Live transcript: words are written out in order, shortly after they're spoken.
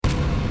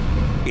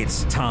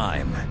It's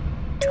time.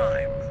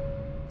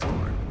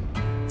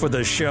 For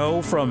the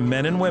show from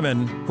men and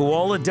women who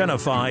all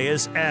identify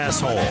as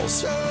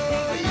assholes.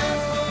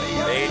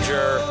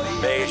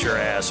 Major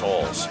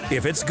assholes.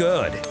 If it's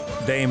good,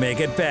 they make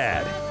it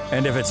bad.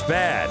 And if it's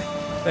bad,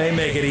 they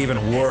make it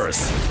even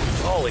worse.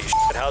 Holy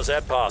shit, how's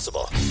that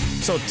possible?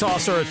 So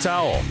toss her a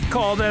towel,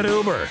 call that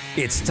Uber.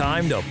 It's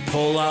time to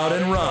pull out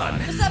and run.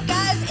 What's up,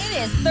 guys? It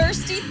is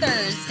Thirsty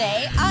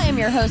Thursday. I am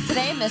your host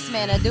today, Miss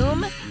Mana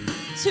Doom.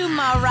 To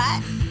my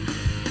right,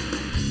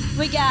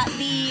 we got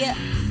the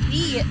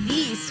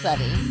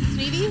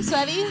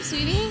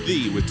Sweetie?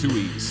 The with two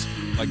E's,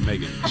 like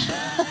Megan.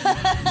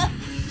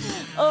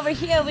 Over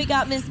here, we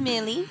got Miss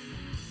Millie.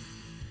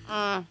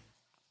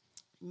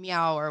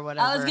 Meow or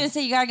whatever. I was going to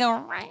say you got to go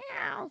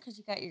meow because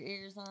you got your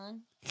ears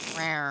on.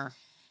 Meow.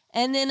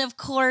 And then, of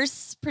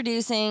course,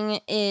 producing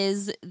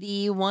is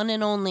the one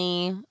and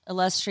only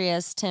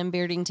illustrious Tim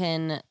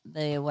Beardington,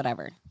 the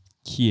whatever.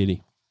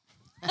 Kitty.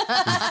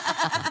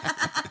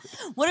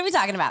 What are we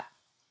talking about?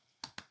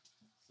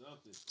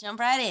 Something. Jump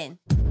right in.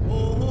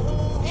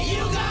 You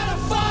gotta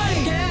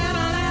fight. Get a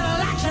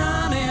little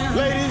action in.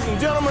 Ladies and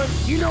gentlemen,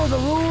 You know the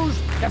rules.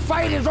 The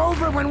fight is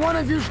over when one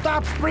of you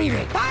stops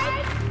breathing.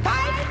 Fight.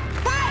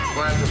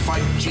 we're at the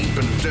fight cheap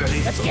and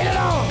dirty. Let's get it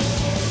on.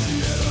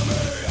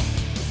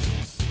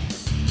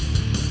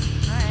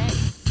 All right.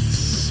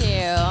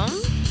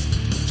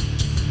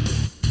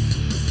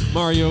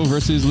 Mario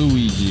versus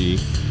Luigi.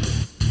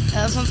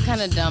 This one's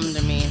kind of dumb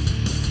to me.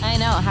 I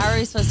know. How are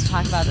we supposed to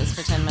talk about this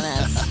for 10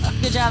 minutes?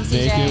 Good job,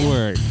 CJ. Make it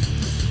work.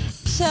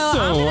 So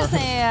I'm going to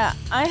say,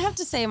 I have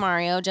to say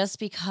Mario just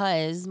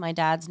because my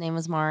dad's name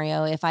was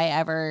Mario. If I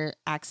ever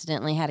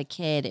accidentally had a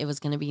kid, it was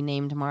going to be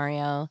named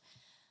Mario.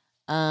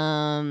 So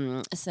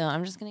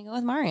I'm just going to go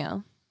with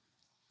Mario.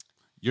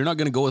 You're not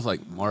going to go with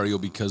like Mario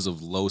because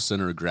of low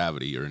center of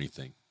gravity or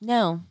anything.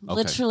 No, Okay.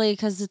 literally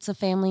because it's a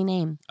family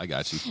name. I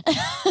got you.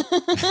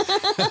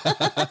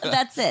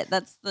 That's it.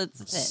 That's it.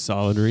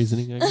 Solid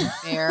reasoning, I guess.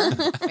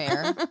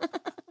 Fair.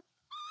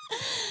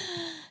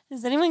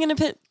 Is anyone going to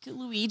pick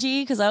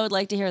Luigi? Because I would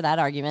like to hear that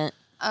argument.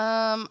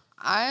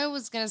 I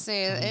was gonna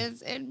say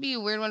it'd be a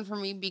weird one for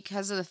me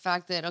because of the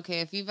fact that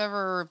if you've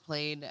ever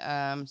played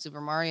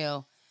Super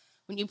Mario,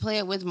 when you play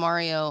it with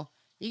Mario,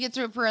 you get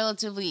through it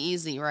relatively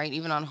easy, right?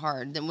 Even on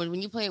hard. Then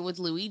when you play it with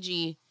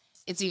Luigi,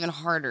 it's even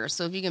harder.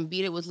 So if you can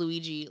beat it with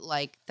Luigi,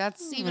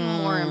 that's even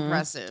more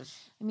impressive.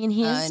 I mean,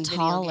 he's in video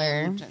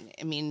taller. games.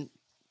 I mean,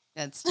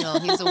 that's still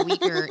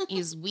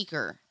he's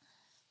weaker.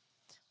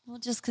 Well,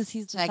 just because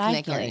he's the side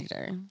Technically.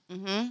 character.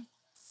 Mm-hmm.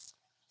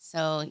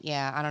 So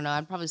yeah, I don't know.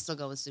 I'd probably still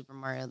go with Super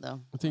Mario though.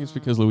 I think it's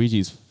because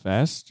Luigi's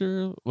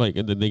faster, like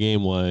the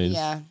game wise.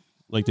 Yeah.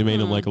 Like they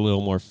made him like a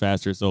little more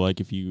faster. So like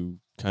if you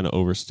kind of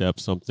overstep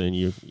something,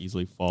 you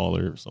easily fall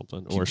or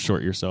something, or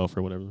short yourself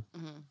or whatever.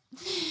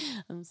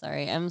 I'm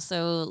sorry. I'm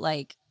so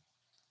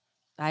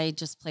I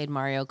just played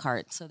Mario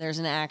Kart, so there's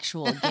an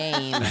actual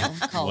game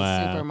called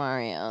Wow. Super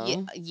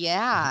Mario.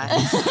 Yeah.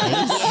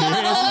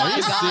 Are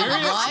you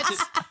serious? What?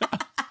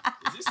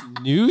 Is this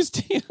news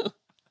to you?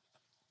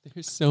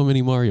 There's so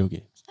many Mario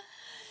games.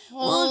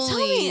 Well, tell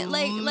me,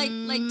 Holy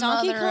like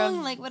Donkey mother Kong,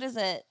 of- like what is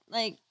it?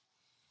 Like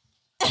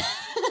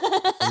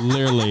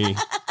Literally,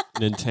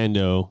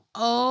 Nintendo in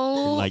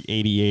Oh, like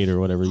 '88 or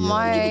whatever.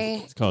 my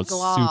It's called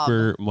glob.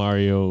 Super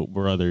Mario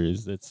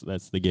Brothers.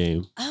 That's the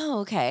game.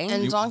 oh, okay.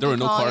 And There Donkey were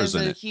no Kong cars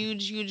is in a it.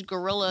 huge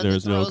gorilla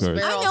There's that no throws cars.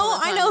 barrels.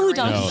 I know who all the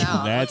time Donkey and No,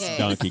 Kong rains is. out. that's Okay.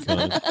 Donkey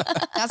Kong.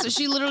 That's what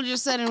she literally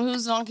just said. And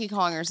who's Donkey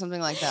Kong or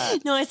something like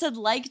that? No, I said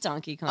like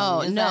Donkey Kong.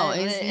 Oh Is no, that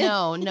it's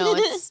what no.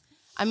 It's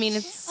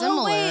it's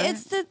similar. Oh wait,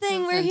 it's the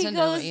thing It's where he Nintendo,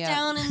 goes yeah.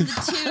 down in the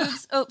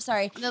tubes. Oh,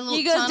 sorry. The little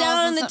He goes tunnels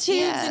down in and the stuff. tubes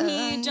Yeah.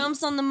 and he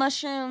jumps on the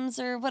mushrooms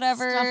or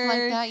whatever. Stuff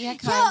like that. Yeah,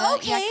 kinda. Yeah,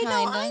 okay. Yeah,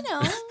 No, kinda. I know.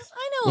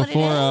 I know what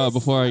it is.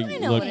 Before I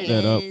know look what it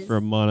that up is. for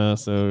Mana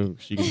so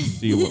she can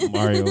see what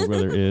Mario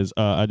Brother is,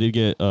 I did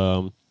get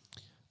a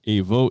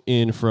vote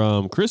in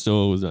from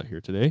Crystal, who's not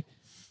here today.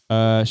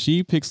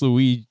 She picks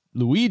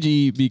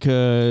Luigi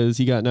because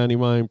he got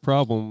 99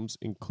 problems,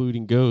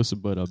 including ghosts,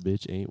 but a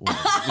bitch ain't one.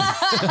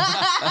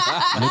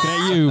 Looking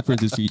at you,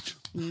 Princess Peach.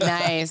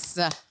 Nice.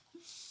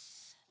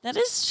 That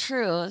is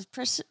true.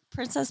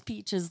 Princess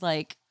Peach is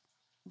like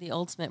the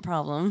ultimate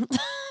problem.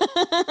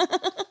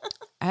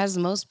 As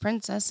most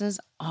princesses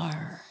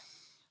are.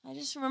 I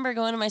just remember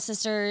going to my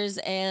sister's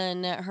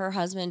and her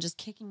husband just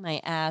kicking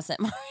my ass at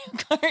Mario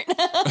Kart.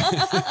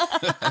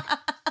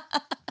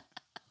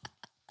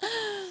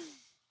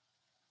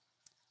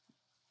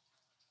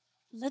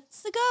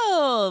 Let's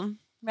go.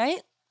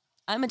 Right?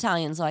 I'm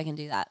Italian, so I can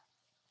do that.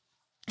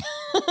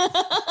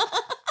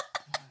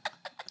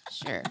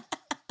 Sure.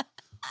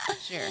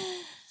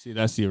 See,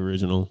 that's the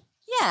original.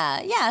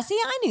 Yeah. See,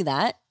 I knew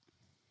that.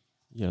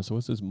 Yeah, so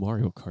what's this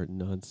Mario Kart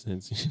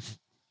nonsense?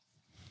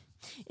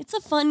 It's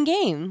a fun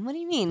game. What do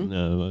you mean?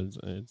 No,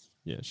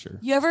 yeah, sure.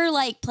 You ever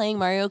like playing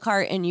Mario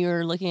Kart and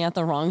you're looking at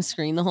the wrong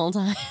screen the whole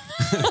time?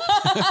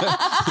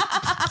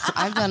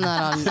 I've done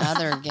that on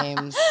other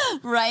games.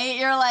 Right?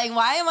 You're like,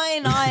 why am I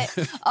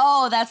not?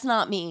 Oh, that's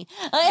not me.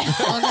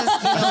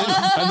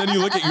 And then you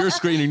look at your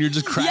screen and you're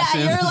just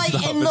crashing. Yeah, you're like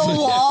stuff. in the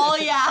wall.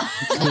 Yeah.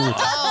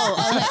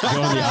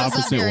 Going the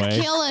opposite You're way.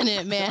 killing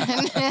it, man.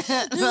 This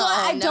is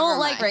why I don't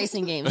like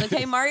racing games.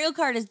 Okay, Mario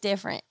Kart is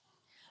different,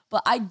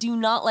 but I do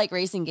not like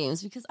racing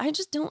games because I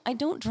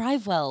don't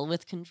drive well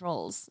with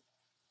controls.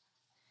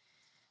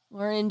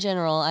 Or in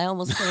general, I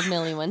almost killed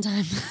Millie one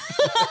time.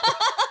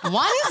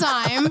 One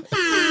time.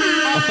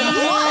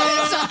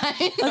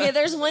 Okay,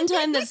 there's one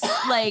time that's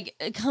like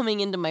coming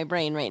into my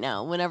brain right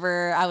now.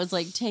 Whenever I was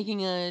like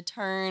taking a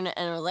turn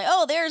and I was like,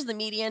 oh, there's the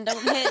median,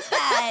 don't hit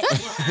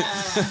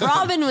that.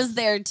 Robin was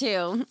there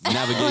too.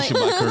 Navigation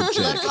by curve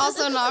check. Let's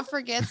also not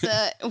forget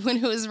that when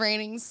it was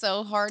raining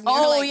so hard.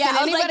 Oh, yeah, Can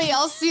I was anybody like-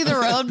 else see the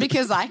road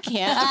because I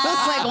can't? I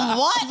was like,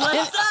 what?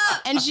 What's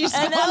up? And she's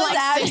And going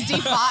that was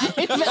like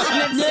 65.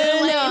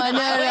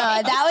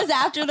 No. That was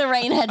after the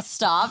rain had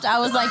stopped. I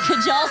was like,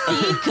 could y'all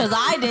see? Because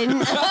I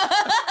didn't.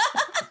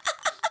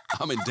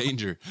 I'm in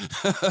danger.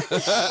 You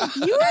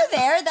were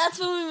there. That's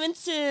when we went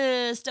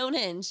to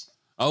Stonehenge.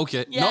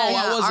 Okay. Yeah, No,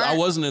 yeah. I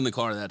wasn't in the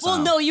car that time.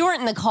 Well, no, you weren't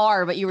in the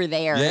car, but you were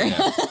there.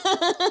 Yeah.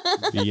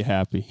 Be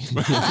happy.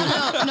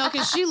 No,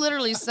 because she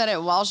literally said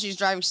it while she's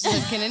driving. She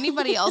said, "Can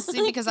anybody else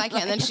see? Because I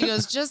can't." And then she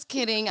goes, "Just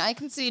kidding, I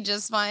can see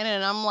just fine."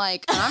 And I'm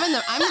like, I'm in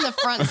the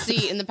front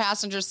seat, in the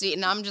passenger seat,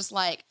 and I'm just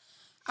like,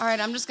 all right,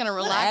 I'm just gonna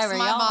relax Whatever,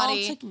 my y'all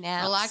body, took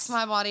naps. relax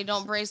my body.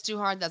 Don't brace too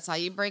hard. That's how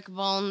you break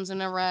bones in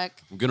a wreck.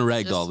 I'm going to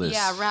ragdoll this.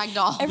 Yeah,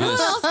 ragdoll. Everyone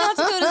else got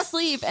to go to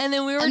sleep, and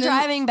then we were And then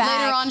driving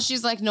back. Later on,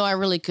 she's like, "No, I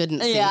really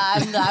couldn't see." Yeah,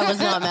 I was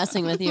not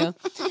messing with you.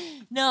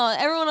 No,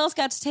 everyone else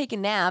got to take a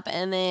nap,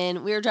 and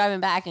then we were driving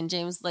back, and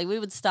James, like, we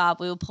would stop,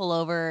 we would pull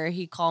over,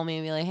 he'd call me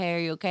and be like, hey, are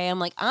you okay? I'm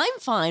like, I'm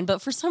fine,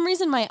 but for some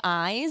reason my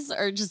eyes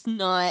are just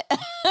not,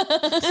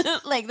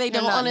 like, they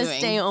don't not want to doing.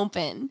 stay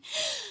open.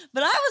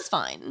 But I was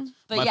fine.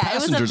 But My yeah, it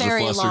was a passengers are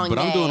very flustered, long but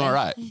day. I'm doing all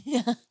right.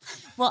 Yeah.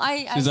 Well,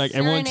 I She's like,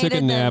 everyone took a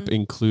serenaded nap, them.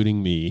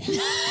 including me.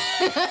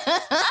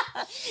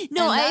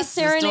 No, And I that's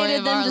the story serenaded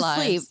of them our to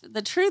lives. sleep.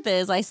 The truth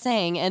is, I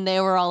sang, and they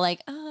were all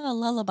like, oh,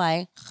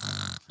 lullaby.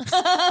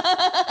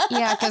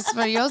 Yeah, because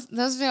for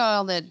those of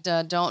y'all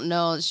that don't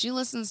know, she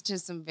listens to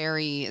some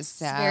very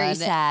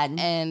sad,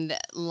 and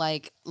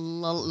like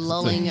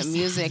lulling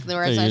music.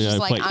 Where Hey, I was yeah, just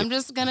like, play- I'm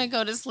just gonna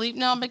go to sleep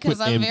now because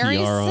Put I'm very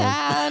NPR on.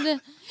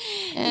 sad.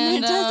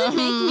 And it doesn't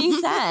make me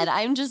sad.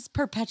 I'm just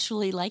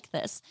perpetually like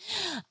this.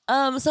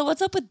 So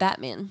what's up with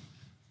Batman?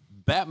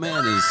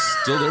 Batman is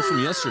still there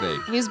from yesterday.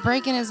 He's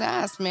breaking his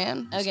ass,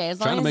 man. Okay, as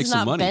Trying long to as make he's some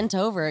not money. bent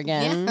over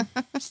again.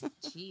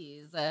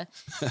 Jeez,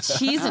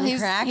 cheese and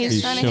crackers.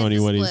 He's trying to showing hit you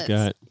the what he's splits.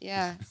 got.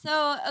 Yeah.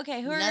 So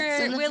okay,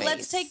 Nuts in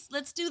the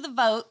let's do the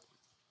vote.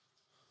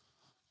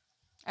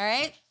 All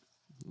right.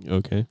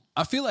 Okay.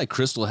 I feel like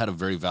Crystal had a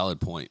very valid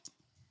point.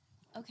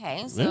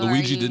 Okay. So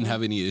Luigi are you- didn't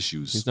have any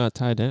issues. He's not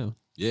tied down.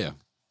 Yeah,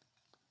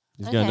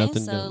 He's Okay, got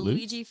nothing so to lose.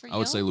 Luigi for you. I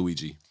would say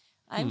Luigi.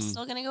 I'm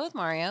still gonna go with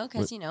Mario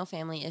because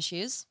family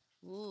issues.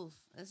 Oof.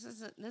 This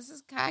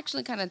is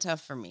actually kind of tough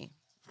for me.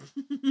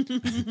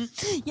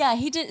 Yeah,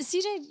 he did.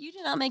 CJ, you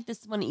did not make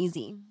this one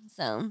easy.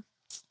 So,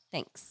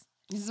 thanks.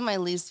 This is my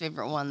least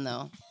favorite one,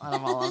 though, out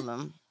of all of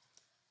them.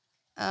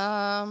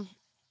 I'm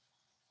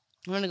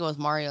gonna go with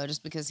Mario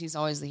just because he's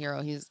always the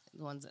hero. He's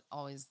the one that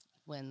always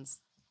wins.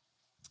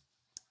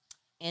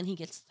 And he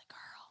gets the girl.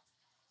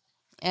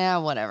 Yeah,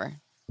 whatever.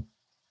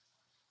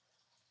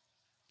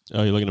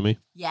 Oh, you're looking at me?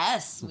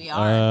 Yes, we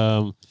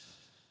are.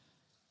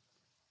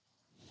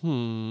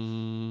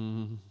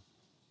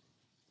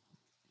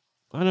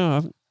 I don't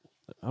know.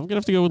 I'm gonna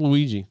have to go with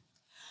Luigi.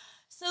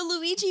 So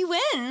Luigi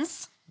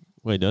wins.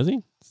 Wait, does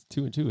he? It's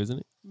 2-2, isn't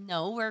it?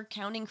 No, we're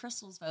counting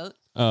Crystal's vote.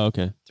 Oh,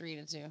 okay.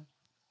 3-2. Well,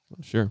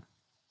 sure.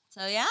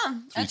 So yeah,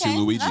 3-2 okay,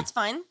 Luigi. that's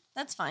fine.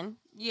 That's fine.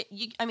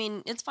 I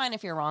mean, it's fine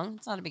if you're wrong.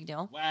 It's not a big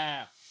deal.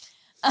 Wow.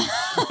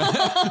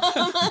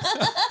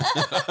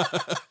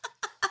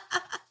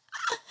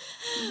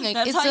 Like,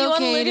 That's how you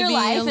want to live your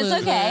life.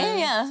 It's okay.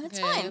 Yeah, it's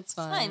fine. It's It's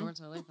fine. We're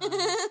totally fine.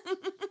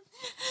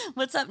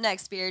 What's up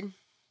next, Beard?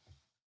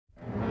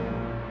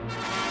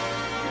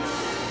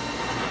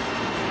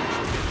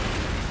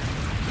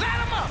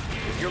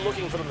 If you're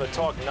looking for them to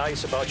talk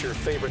nice about your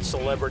favorite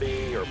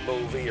celebrity or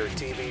movie or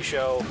TV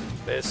show,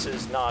 this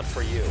is not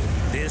for you.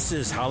 This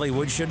is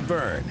Hollywood Should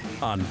Burn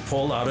on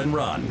Pull Out and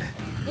Run.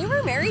 They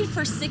were married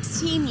for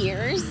 16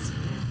 years.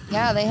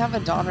 Yeah, they have a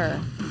daughter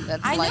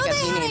that's I like know a they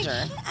had teenager.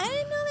 I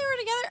didn't know they were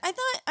together. I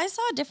thought I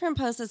saw a different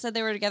post that said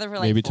they were together for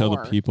like Maybe 4. tell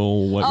the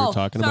people what you're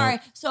talking sorry.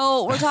 about.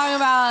 So we're talking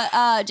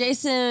about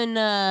Jason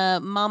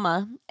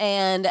Mama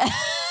and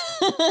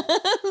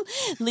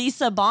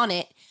Lisa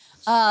Bonnet.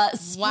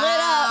 Split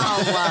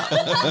up.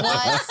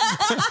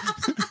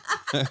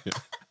 What?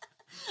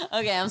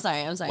 Okay, I'm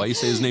sorry. Why you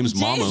say his name's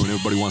Mama when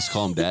everybody wants to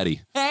call him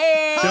Daddy?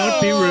 Hey,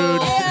 Don't be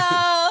rude.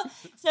 Heyo.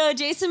 So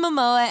Jason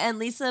Momoa and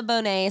Lisa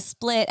Bonet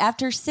split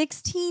after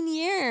 16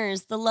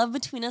 years. The love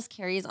between us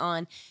carries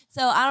on.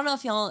 So I don't know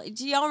if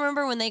do y'all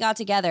remember when they got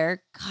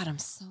together? God, I'm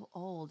so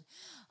old.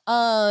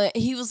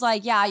 He was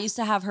like, yeah, I used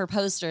to have her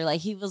poster. Like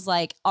he was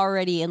like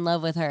already in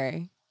love with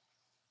her.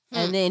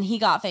 And then he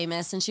got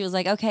famous and she was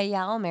like, okay,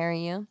 yeah, I'll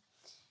marry you.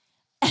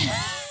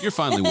 You're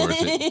finally worth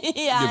it.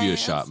 Yeah, Give you a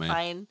shot, it's man.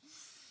 Fine.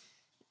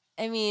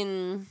 I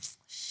mean,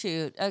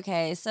 shoot.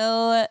 Okay,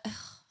 so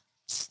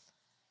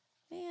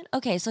man.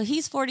 Okay, so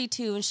he's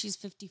 42 and she's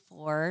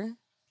 54.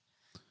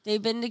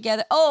 They've been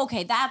together. Oh,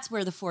 okay, that's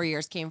where the 4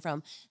 years came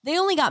from. They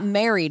only got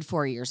married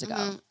 4 years ago.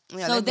 Mm-hmm.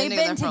 Yeah, so they've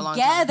been for a long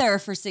time. together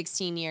for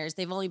 16 years.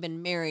 They've only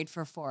been married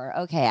for 4.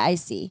 Okay, I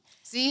see.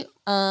 See,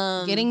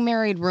 getting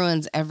married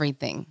ruins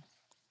everything.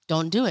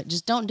 Don't do it.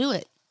 Just don't do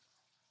it.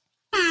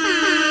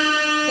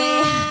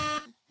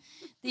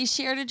 They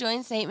shared a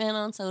joint statement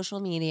on social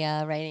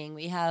media, writing,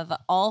 "We have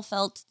all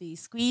felt the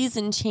squeeze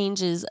and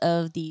changes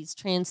of these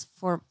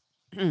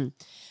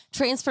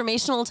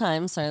transformational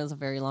times." Sorry, that's a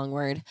very long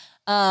word.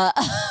 A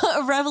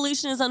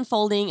revolution is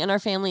unfolding, and our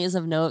family is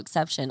of no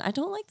exception. I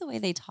don't like the way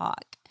they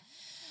talk.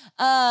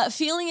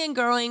 Feeling and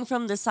growing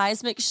from the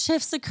seismic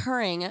shifts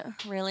occurring,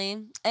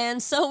 really.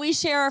 And so we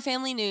share our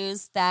family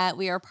news that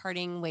we are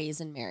parting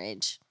ways in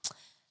marriage.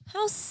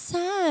 How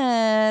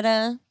sad.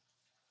 I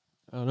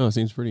don't know. It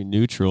seems pretty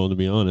neutral, to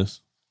be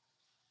honest.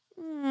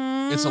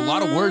 It's a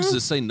lot of words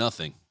to say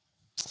nothing.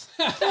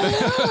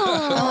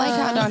 I like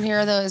how down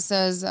here, though, it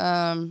says,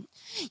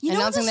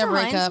 announcing their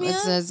breakup, it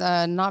says,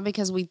 not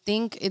because we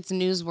think it's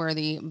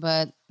newsworthy,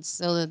 but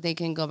so that they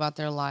can go about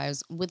their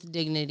lives with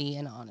dignity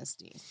and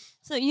honesty.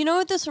 So you know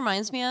what this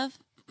reminds me of?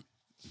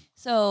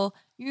 So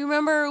you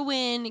remember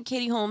when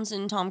Katie Holmes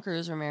and Tom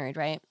Cruise were married,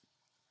 right?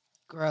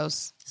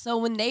 Gross. So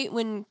when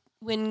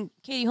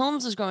Katie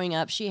Holmes was growing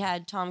up, she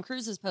had Tom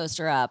Cruise's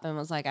poster up and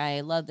was like,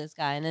 I love this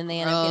guy. And then they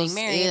ended up getting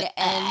married.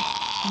 And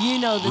you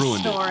know the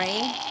Ruined story.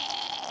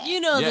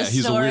 You know the story.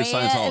 He's a weird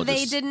Scientologist.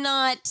 They did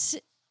not,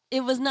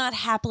 it was not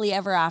happily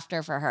ever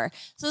after for her.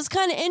 So it's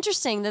kind of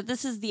interesting that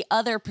this is the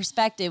other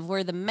perspective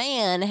where the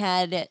man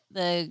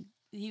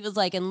he was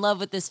like in love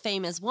with this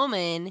famous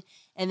woman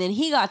and then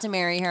he got to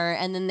marry her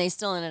and then they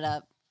still ended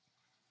up.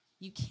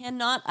 You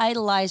cannot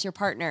idolize your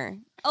partner.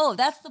 Oh,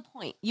 that's the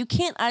point. You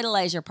can't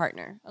idolize your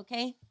partner,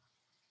 okay?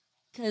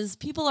 Because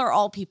people are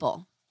all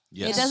people.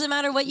 Yes. It doesn't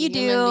matter what you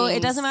do.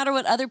 It doesn't matter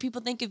what other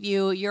people think of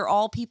you. You're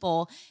all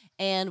people,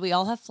 and we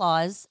all have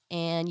flaws,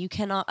 and you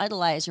cannot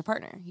idolize your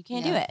partner. You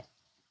can't do it.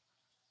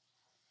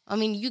 I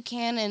mean, you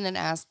can in an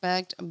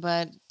aspect,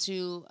 but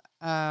to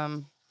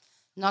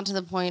not to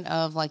the point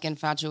of like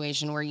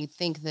infatuation where you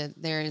think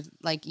that there's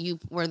like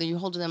whether you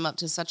hold them up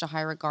to such a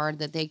high regard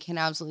that they can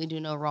absolutely do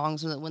no wrong,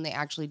 so that when they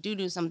actually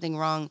do something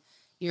wrong,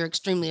 you're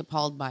extremely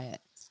appalled by it.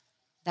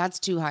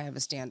 That's too high of a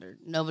standard.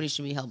 Nobody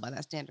should be held by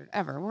that standard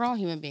ever. We're all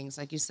human beings,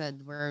 like you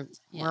said. We're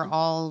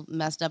all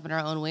messed up in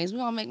our own ways. We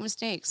all make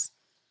mistakes.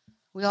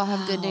 We all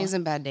have good days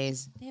and bad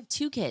days. They have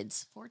 2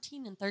 kids,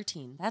 14 and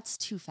 13. That's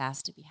too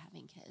fast to be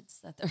having kids,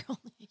 that they're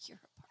only a year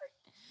apart.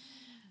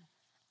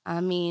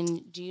 I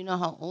mean, do you know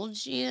how old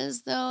she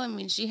is, though? I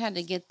mean, she had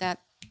to get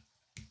that.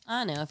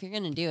 I know. If you're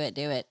going to do it,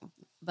 do it.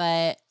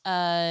 But,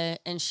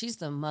 and she's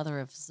the mother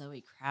of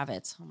Zoe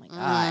Kravitz. Oh, my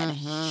God.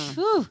 Mm-hmm.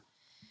 Whew.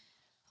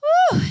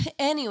 Whew.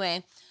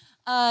 Anyway,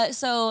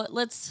 so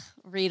let's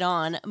read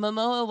on.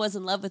 Momoa was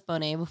in love with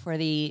Bonet before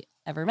they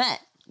ever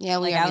met. Yeah,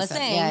 like I was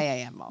saying.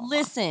 Yeah.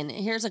 Listen,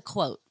 here's a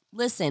quote.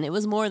 Listen, it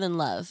was more than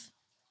love.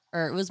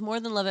 Or it was more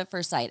than love at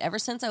first sight. Ever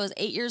since I was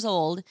 8 years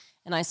old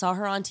and I saw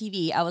her on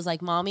TV, I was like,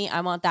 Mommy,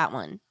 I want that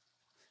one.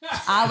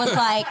 I was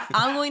like,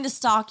 I'm going to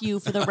stalk you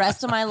for the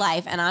rest of my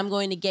life and I'm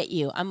going to get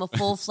you. I'm a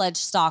full-fledged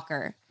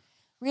stalker.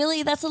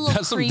 Really? That's a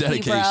little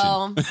creepy,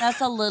 bro.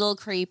 That's a little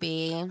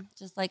creepy.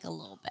 Just like a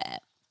little bit.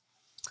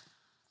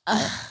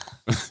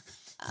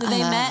 So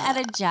they met at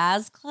a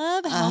jazz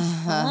club? How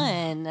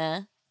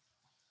fun.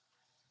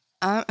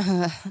 I'm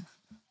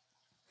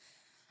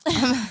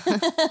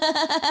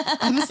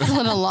still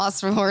at a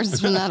loss for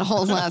words from that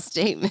whole last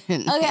statement. Okay,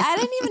 I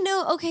didn't even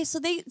know. Okay, so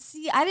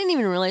I didn't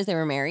even realize they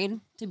were married,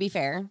 to be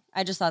fair.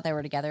 I just thought they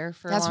were together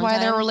for a long time. That's why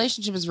their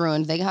relationship is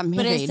ruined. They got married.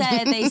 But it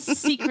said they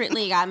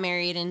secretly got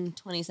married in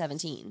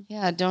 2017.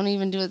 Yeah, don't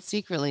even do it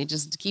secretly.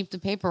 Just keep the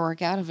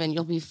paperwork out of it and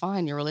you'll be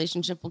fine. Your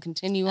relationship will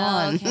continue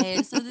on.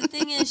 Okay, so the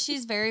thing is,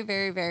 she's very,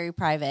 very, very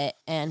private,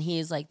 and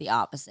he's like the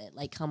opposite.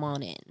 Like, come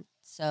on in.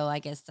 So I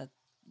guess that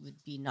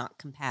would be not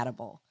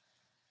compatible.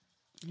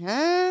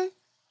 Huh?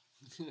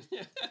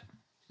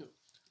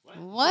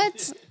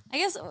 What? I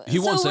guess he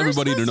wants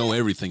everybody to know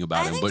everything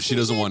about him, but she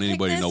doesn't want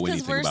anybody to know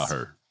anything about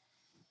her.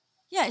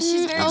 Yeah,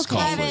 she's very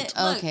private.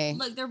 Okay.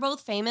 Look, they're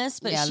both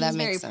famous, but Yeah, she's that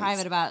very makes sense.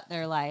 private about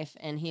their life.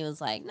 And he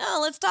was like, no,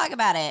 let's talk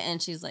about it.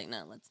 And she's like,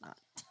 no, let's not.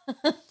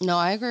 No,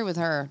 I agree with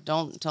her.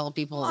 Don't tell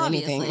people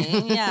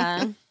anything.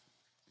 Yeah.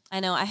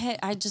 I know.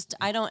 I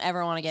don't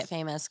ever want to get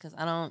famous because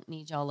I don't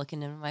need y'all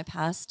looking into my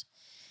past.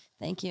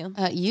 Thank you.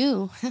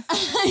 You.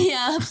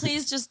 Yeah,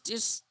 please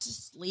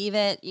just leave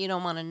it. You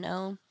don't want to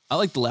know. I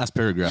like the last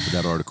paragraph of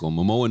that article.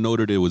 Momoa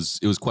noted it was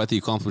quite the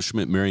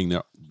accomplishment marrying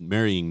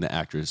the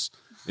actress.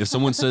 If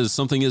someone says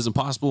something isn't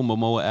possible,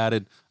 Momoa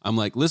added, I'm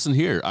like, listen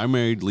here, I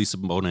married Lisa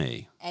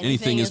Bonet.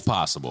 Anything is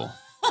possible.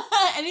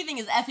 Anything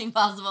is effing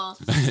possible.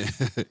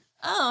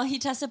 Oh, he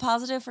tested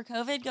positive for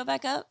COVID. Go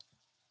back up.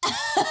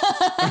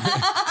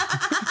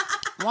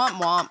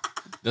 Womp womp.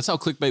 That's how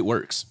clickbait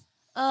works.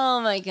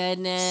 Oh my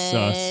goodness.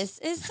 Sus.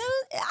 It's so,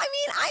 I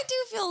mean, I do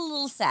feel a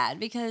little sad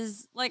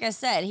because, like I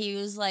said, he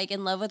was like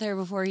in love with her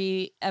before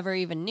he ever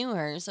even knew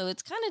her. So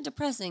it's kind of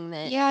depressing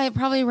that. Yeah, it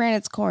probably ran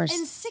its course.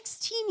 In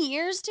 16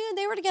 years, dude,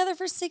 they were together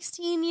for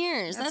 16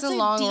 years. That's That's a a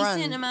long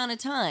decent run. amount of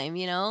time,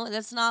 you know?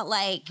 That's not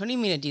like. What do you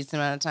mean a decent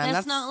amount of time?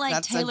 That's not like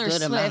that's Taylor a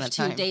good amount of Swift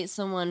time. who dates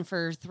someone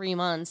for 3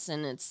 months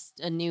and it's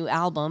a new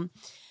album.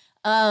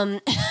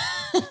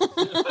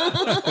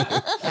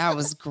 That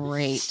was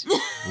great.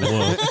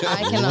 Whoa.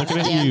 I cannot Looking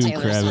at stand you,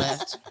 Taylor Kravitz.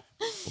 Swift.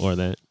 Or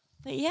that.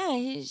 But yeah,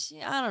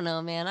 I don't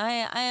know, man.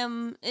 I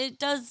am. It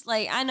does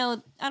like I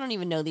know I don't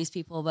even know these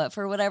people, but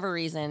for whatever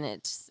reason,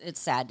 it's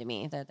sad to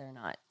me that they're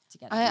not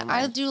together. I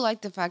anymore. do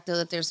like the fact though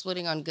that they're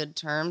splitting on good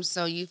terms.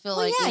 So you feel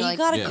Well, like yeah, you, you like,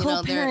 gotta Yeah. you know,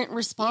 co-parent they're-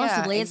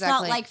 responsibly. Yeah, It's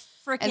not exactly. like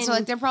freaking And so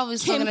like they're probably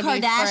still Kim going to be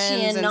friends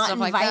Kardashian and not stuff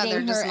like that. They're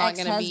inviting just her not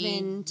going to be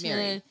ex-husband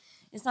married. to.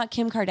 It's not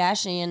Kim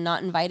Kardashian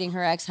not inviting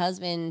her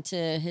ex-husband to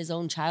his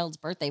own child's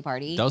birthday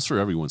party. That was for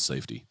everyone's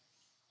safety.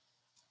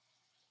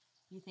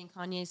 You think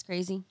Kanye's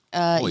crazy?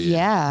 Oh,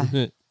 yeah.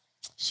 Yeah.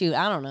 Shoot,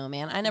 I don't know,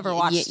 man. I never Y-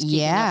 watched y- Keeping Up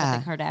yeah.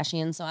 with the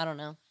Kardashians, so I don't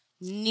know.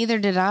 Neither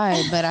did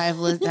I, but I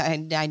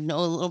know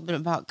a little bit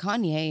about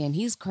Kanye, and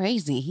he's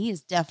crazy. He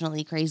is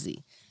definitely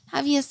crazy.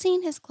 Have you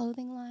seen his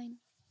clothing line?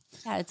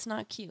 Yeah, it's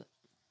not cute.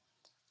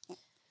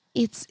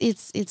 It's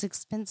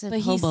expensive But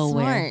he's hobo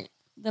smart. wear.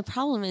 The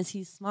problem is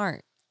he's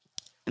smart.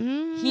 He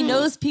Mm.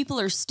 knows people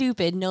are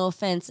stupid. No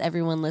offense,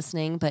 everyone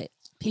listening, but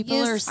people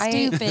are Yes,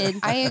 stupid.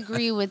 I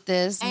agree with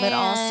this, but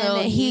also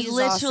And he's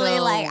literally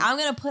also like, I'm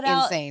gonna put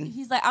out. insane.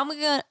 He's like, I'm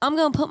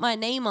gonna put my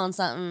name on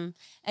something,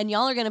 and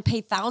y'all are gonna pay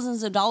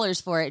thousands of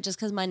dollars for it just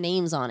because my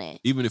name's on it.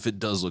 Even if it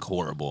does look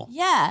horrible.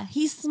 Yeah,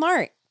 he's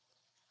smart.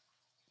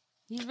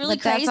 He's really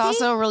but crazy. that's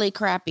also really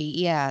crappy.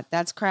 Yeah,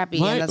 that's crappy.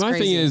 My, and that's my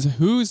crazy. thing is,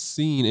 who's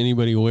seen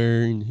anybody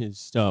wearing his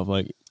stuff?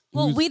 Like,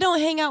 well, who's- we don't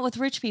hang out with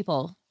rich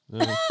people.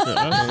 Okay,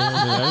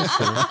 that's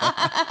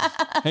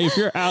fair. Hey, if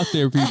you're out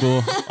there,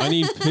 people, I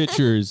need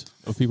pictures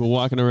of people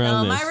walking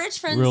around. No, this. my rich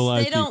friends, Real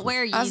life they don't people.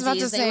 wear Yeezys. I was about to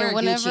they say wear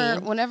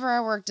Gucci. whenever I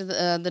worked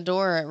at the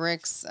door at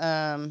Rick's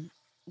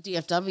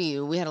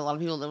DFW, we had a lot of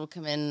people that would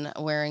come in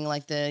wearing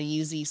like the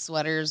Yeezy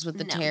sweaters with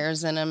the No.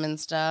 tears in them and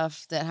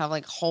stuff that have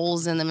like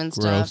holes in them and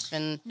Gross. stuff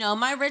and. No,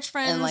 my rich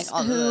friends And like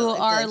all who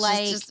are it's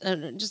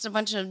like just a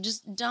bunch of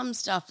just dumb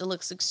stuff that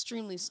looks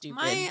extremely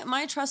stupid.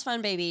 my trust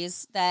fund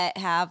babies that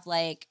have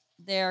like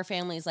their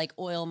families like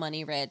oil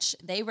money rich.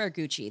 They wear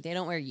Gucci. They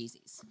don't wear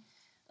Yeezys.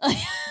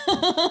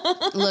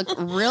 Look,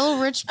 real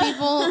rich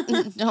people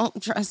don't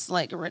dress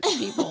like rich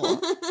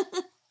people.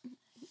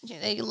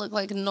 They look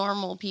like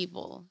normal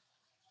people.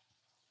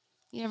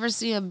 You ever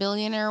see a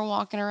billionaire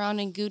walking around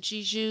in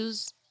Gucci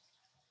shoes?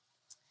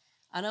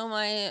 I know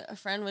my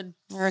friend would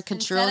Or a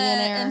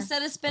quadrillionaire?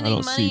 instead of spending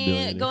don't see money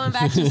billionaires. going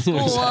back to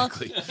school.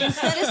 Exactly.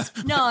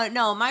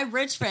 No, my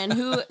rich friend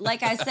who,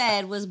 like I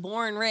said, was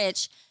born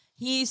rich.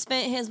 He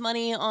spent his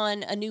money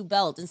on a new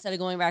belt instead of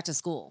going back to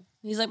school.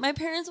 He's like, my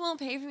parents won't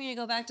pay for me to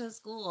go back to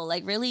school.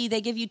 Like, really? They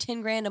give you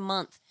 10 grand a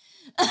month.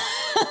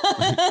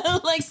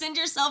 Like, send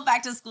yourself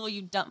back to school,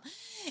 you dumb.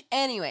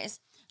 Anyways.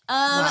 Wow.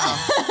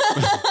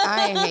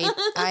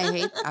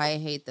 I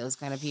hate those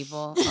kind of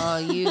people. Oh,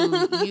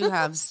 you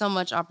have so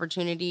much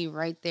opportunity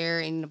right there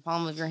in the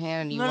palm of your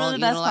hand and you You wanna know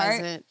won't the best utilize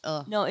part? it.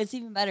 Ugh. No, it's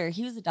even better.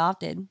 He was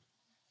adopted.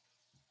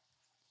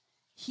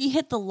 He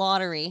hit the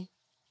lottery.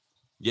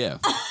 Yeah.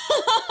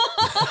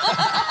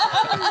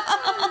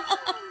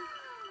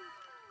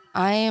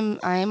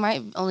 I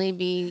might only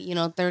be,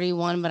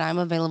 31, but I'm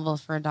available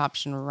for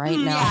adoption right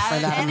now Yeah, for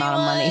that amount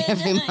of money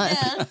every anyone-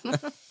 month.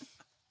 yeah.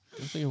 I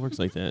don't think it works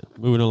like that.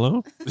 Moving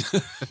along.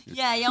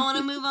 Yeah, y'all want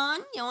to move on?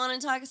 Y'all want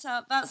to talk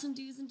about some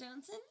do's and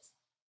don'ts?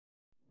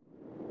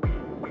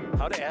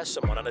 How to ask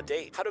someone on a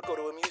date. How to go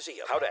to a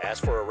museum. How to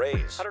ask for a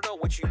raise. How to know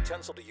which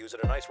utensil to use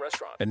at a nice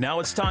restaurant. And now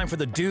it's time for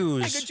the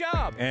do's. Hey, good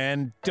job.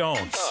 And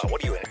don'ts.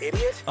 What are you, an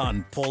idiot?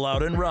 On Pull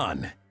Out and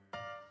Run.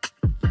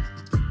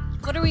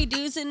 What are we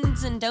do's and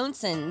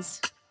don'ts?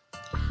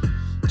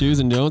 Do's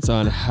and don'ts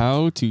on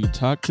how to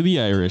talk to the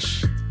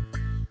Irish.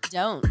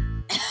 Don't.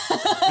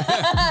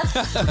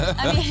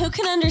 I mean, who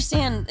can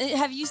understand?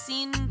 Have you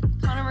seen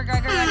Conor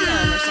McGregor? I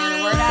can't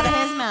understand a word out of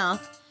his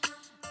mouth.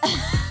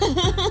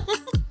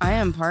 I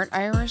am part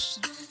Irish.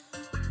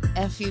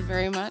 F you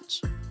very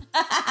much.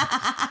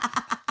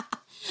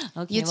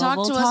 Okay, You well, talk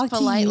we'll to talk us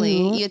politely.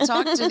 you. You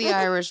talk to the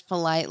Irish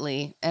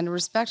politely and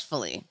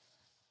respectfully.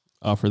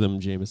 Offer them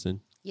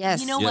Jameson.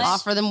 Yes. You know what?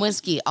 Offer them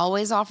whiskey.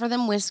 Always offer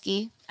them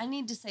whiskey. I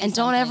need to say And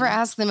don't ever something.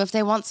 ask them if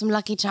they want some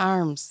Lucky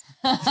Charms.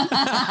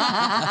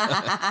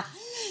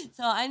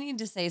 So I need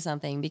to say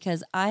something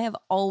because I have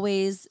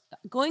always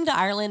going to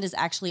Ireland is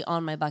actually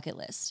on my bucket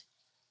list.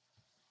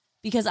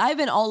 because I've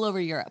been all over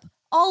Europe,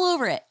 all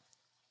over it.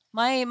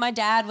 My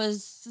dad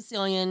was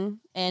Sicilian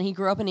and he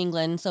grew up in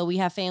England, so we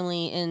have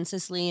family in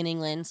Sicily and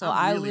England. So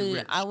I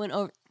went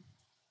over.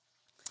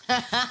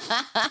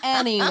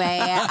 Anyway,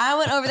 I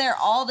went over there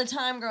all the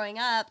time growing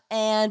up,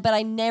 but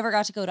I never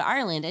got to go to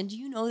Ireland. And do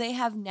you know they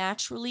have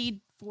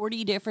naturally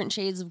 40 different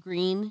shades of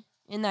green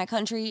in that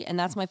country, and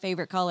that's my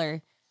favorite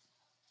color.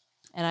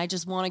 And I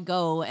just want to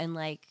go and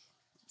like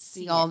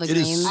see all the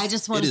greens. I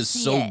just want to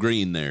see it. It is so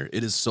green there.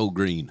 It is so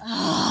green.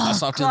 I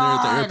stopped in there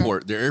at the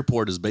airport. The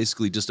airport is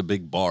basically just a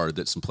big bar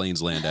that some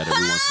planes land at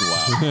every once in a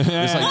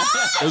while. It's like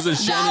it was in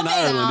Shannon,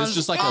 Ireland. It's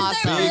just like a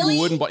big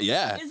wooden bar.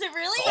 Yeah. Is it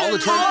really?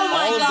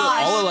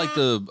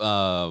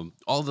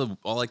 All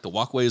the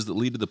walkways that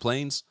lead to the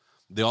planes,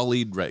 they all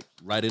lead right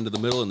into the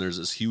middle, and there's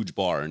this huge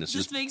bar, and it's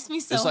just makes me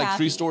so it's like happy.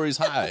 3 stories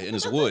high, and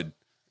it's wood.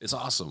 It's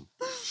awesome.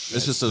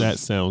 It's just that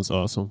sounds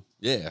awesome.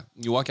 Yeah.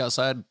 You walk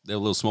outside, they have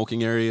a little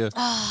smoking area,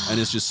 and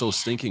it's just so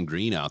stinking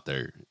green out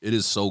there. It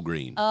is so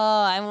green.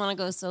 Oh, I want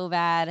to go so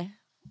bad.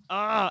 Oh,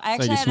 I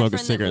actually like you had smoke a a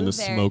friend cigarette and the that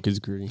moved there. smoke is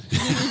green.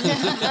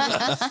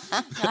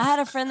 I had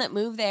a friend that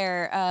moved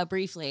there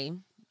briefly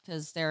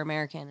because they're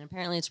American. And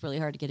apparently, it's really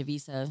hard to get a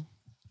visa.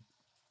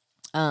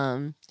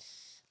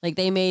 Like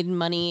they made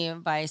money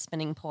by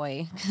spinning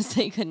poi because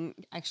they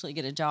couldn't actually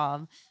get a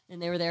job,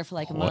 and they were there for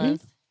like a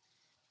month.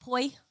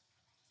 Poi,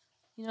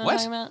 you know what I'm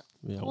talking about?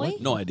 Yeah, Poi?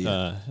 what No idea.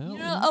 the hell? You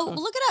know, oh,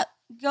 look it up.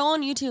 Go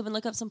on YouTube and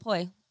look up some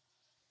poi.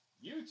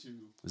 Is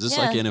this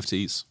Yeah. like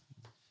NFTs?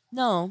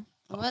 No.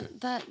 What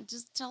that?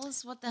 Just tell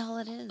us what the hell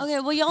it is. Okay,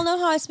 well, y'all know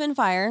how I spin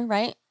fire,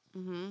 right?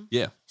 Mm-hmm.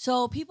 Yeah.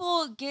 So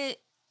people get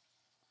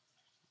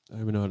I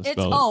don't even know how to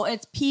it's spell it.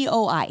 it's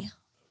POI.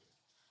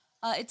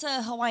 It's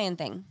a Hawaiian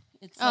thing.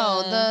 It's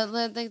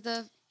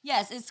the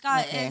yes, it's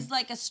Okay. it's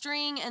like a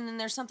string, and then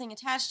there's something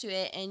attached to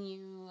it, and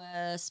you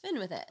spin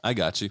with it. I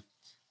got you.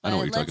 I know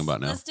what you're talking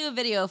about now. Let's do a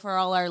video for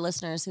all our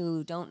listeners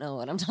who don't know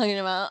what I'm talking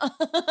about.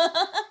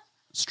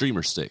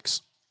 Streamer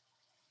sticks.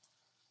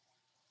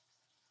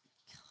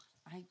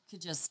 I could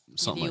just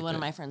Something give you like one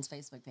of that. my friends'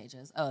 Facebook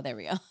pages. Oh, there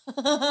we go.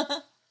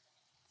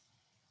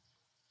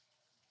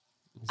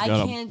 It's I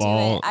got a can't do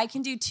ball it. I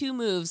can do 2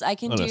 moves. I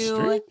can on a do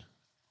string?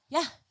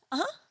 yeah.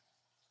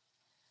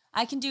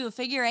 I can do a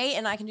figure 8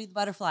 and I can do the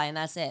butterfly, and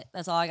that's it.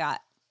 That's all I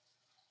got.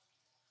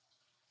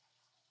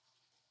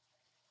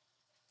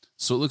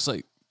 So it looks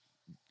like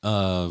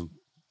a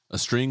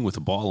string with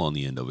a ball on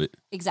the end of it.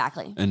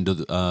 Exactly. And do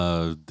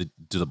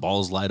the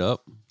balls light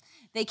up?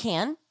 They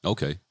can.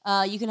 Okay.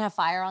 You can have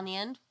fire on the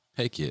end.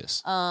 Heck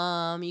yes.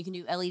 You can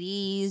do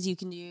LEDs. You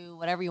can do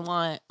whatever you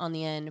want on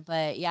the end.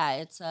 But yeah,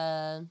 it's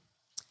kind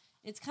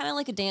of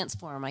like a dance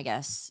form, I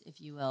guess, if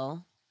you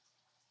will.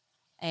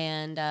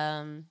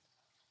 And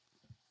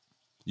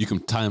You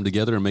can tie them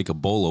together and make a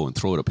bolo and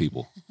throw it at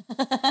people.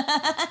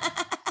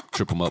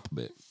 Trip them up a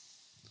bit.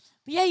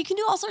 but yeah, you can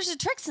do all sorts of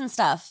tricks and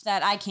stuff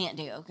that I can't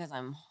do because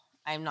I'm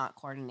not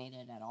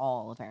coordinated at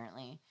all,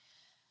 apparently.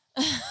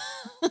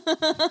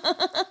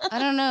 I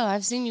don't know.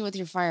 I've seen you with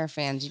your fire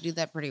fans. You do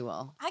that pretty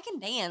well. I can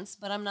dance,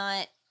 but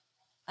I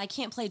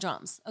can't play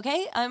drums.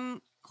 Okay,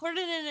 I'm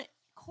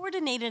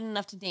coordinated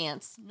enough to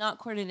dance, not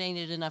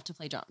coordinated enough to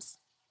play drums.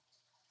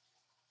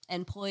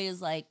 And poi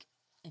is like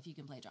if you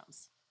can play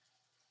drums.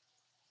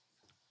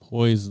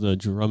 Poise the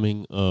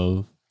drumming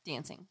of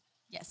Dancing.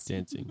 Yes.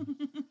 dancing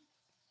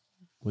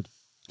with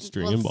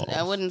string Well, and it's- balls.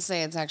 I wouldn't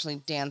say it's actually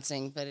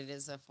dancing, but it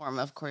is a form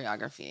of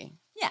choreography.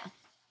 Yeah.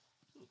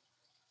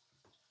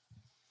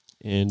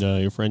 And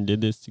your friend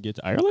did this to get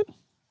to Ireland?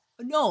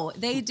 No,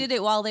 they did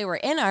it while they were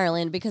in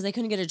Ireland because they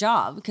couldn't get a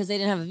job because they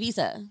didn't have a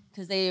visa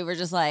because they were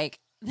just like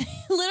they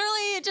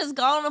literally just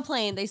got on a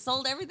plane. They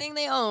sold everything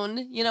they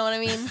owned. You know what I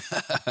mean?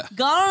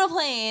 Got on a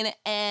plane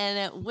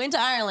and went to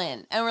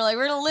Ireland and we're like,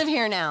 we're gonna live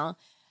here now.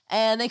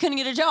 And they couldn't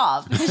get a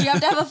job because you have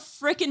to have a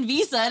freaking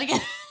visa to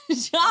get a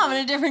job in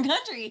a different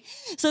country.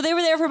 So they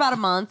were there for about a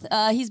month.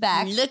 He's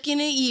back. Looking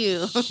at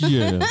you.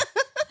 Yeah.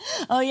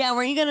 Oh yeah,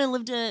 were you gonna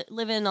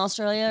live in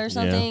Australia or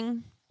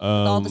something? With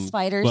all the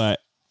spiders. But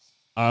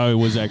I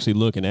was actually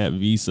looking at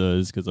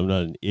visas because I'm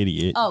not an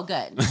idiot. Oh,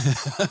 good.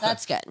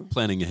 That's good.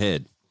 Planning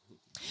ahead.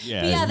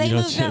 Yeah, But yeah, they you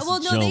don't moved back. just Well,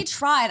 no, they jump.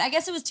 tried. I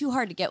guess it was too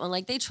hard to get one.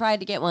 Like they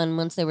tried to get one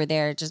once they were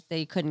there, just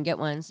they couldn't get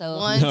one. So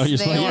Once No, you're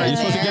they supposed, were you're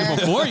supposed to get there. it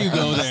before you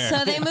go there.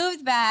 so they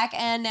moved back,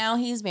 and now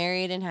he's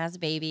married and has a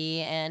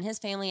baby, and his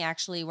family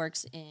actually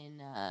works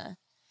in.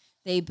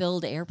 They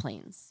build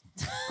airplanes.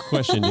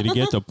 Question: did he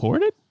get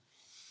deported?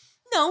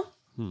 No,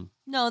 Hmm.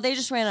 no, they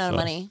just ran out of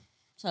Sus. money,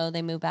 so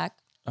they moved back.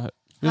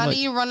 How do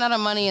you run out of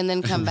money and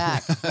then come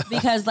back?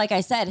 Because, like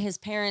I said, his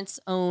parents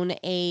own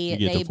You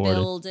get They deported.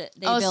 build. They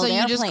oh, build so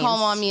you just call airplanes.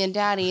 mommy and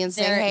daddy and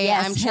say, They're- "Hey,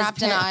 yes, I'm his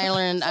trapped in parents-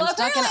 Ireland. Well, I'm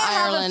stuck in apparently I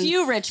have Ireland." a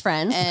few rich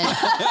friends. And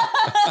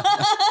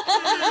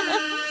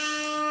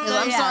 'Cause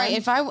I'm yeah. sorry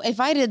if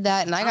I did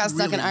that and I got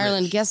stuck in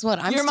Ireland. Guess what?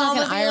 I'm Your stuck mom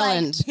in would be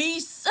Ireland. like,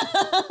 peace.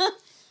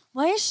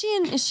 Why is she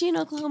in? Is she in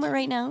Oklahoma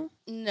right now?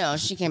 No,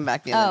 she came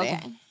back the Oh, other day.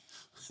 okay.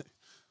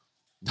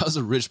 That was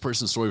a rich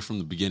person story from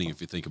the beginning, if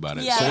you think about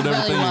it. Yeah, Sold it really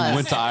everything was. and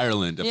went to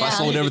Ireland. If I Yeah.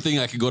 sold everything,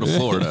 I could go to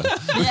Florida.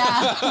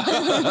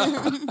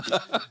 Yeah.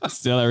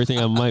 Sell everything.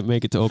 I might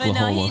make it to But no,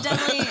 Oklahoma. he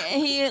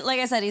definitely, like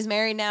I said, he's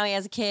married now. He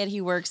has a kid.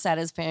 He works at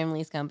his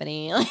family's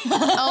company.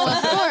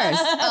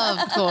 Oh,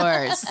 of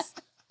course.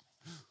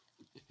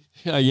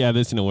 Yeah,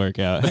 this didn't work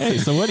out. Hey,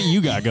 so what do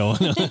you got going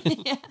on?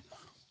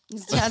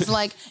 His dad's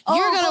like, Oh,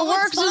 you're but gonna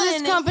work what's for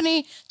this fun-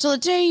 company till the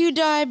day you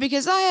die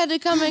because I had to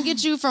come and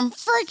get you from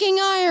freaking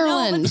No,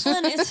 Ireland. what's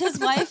fun is his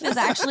wife is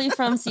actually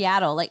from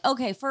Seattle. Like,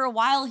 okay, for a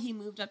while he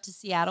moved up to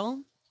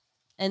Seattle,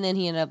 and then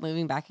he ended up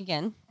moving back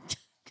again.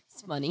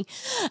 It's money,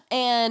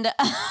 and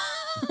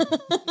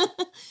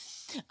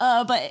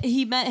but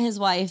he met his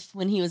wife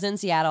when he was in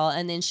Seattle,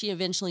 and then she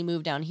eventually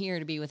moved down here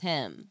to be with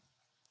him.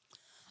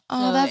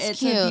 Oh, So that's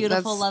it's a cute.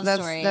 beautiful love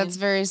story. That's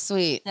very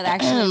sweet. That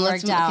actually Let's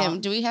worked move- out. okay,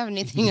 do we have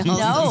anything else to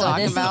No, talk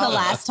this about? is the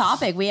last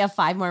topic. We have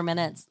 5 more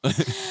minutes.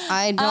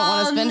 I don't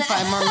want to spend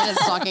 5 more minutes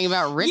talking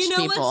about rich You know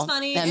people what's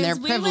funny and their is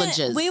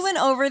privileges. We went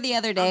over the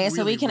other day, so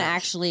we really can rich.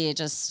 actually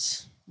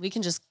just we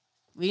can just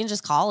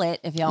call it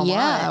if y'all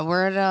yeah, want.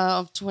 we're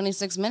at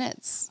 26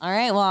 minutes. All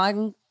right. Well,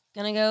 I'm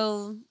gonna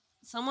go.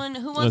 Someone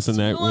who wants Listen,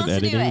 that who with wants to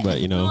do editing, it?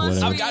 but, you know, Who wants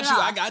to whatever. read it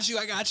off?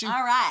 got you.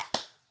 All right.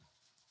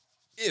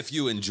 If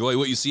you enjoy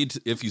what you see,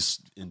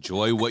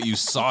 enjoy what you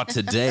saw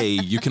today,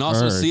 you can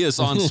also see us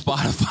on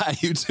Spotify,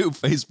 YouTube,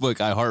 Facebook,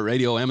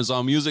 iHeartRadio,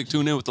 Amazon Music.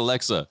 Tune in with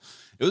Alexa.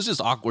 It was just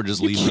awkward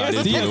just leading right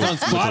can't into see us on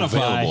what's Spotify.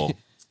 available.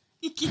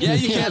 Yeah,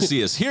 you can't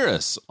see us. Hear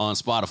us on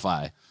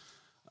Spotify.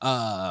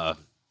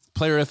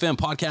 Player FM,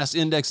 Podcast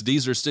Index,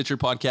 Deezer, Stitcher,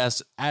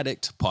 Podcast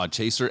Addict,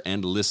 Podchaser,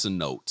 and Listen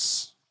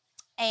Notes.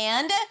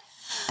 And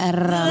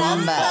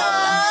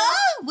Rumba.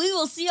 we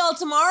will see y'all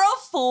tomorrow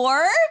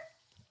for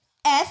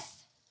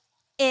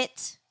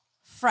It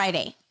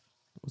Friday.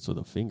 What's with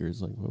the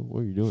fingers? Like,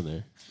 what are you doing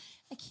there?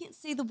 I can't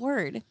say the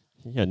word.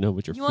 Yeah, no,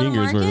 but your You wanna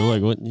fingers mark were it?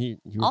 like, what? You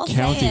were I'll say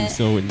counting, it.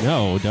 so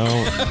no,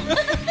 don't.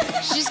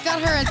 She's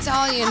got her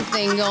Italian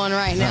thing going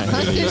right now.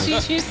 I hate you.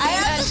 She said I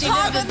have that to she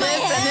talk did with my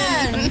this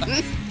and then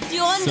hands. Do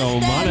you So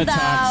understand Mana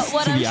talks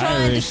what to I'm the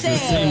trying Irish to the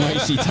same way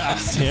say? she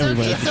talks to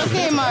everybody. it's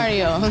okay,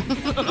 Mario.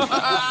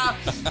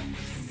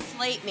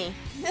 Slate me.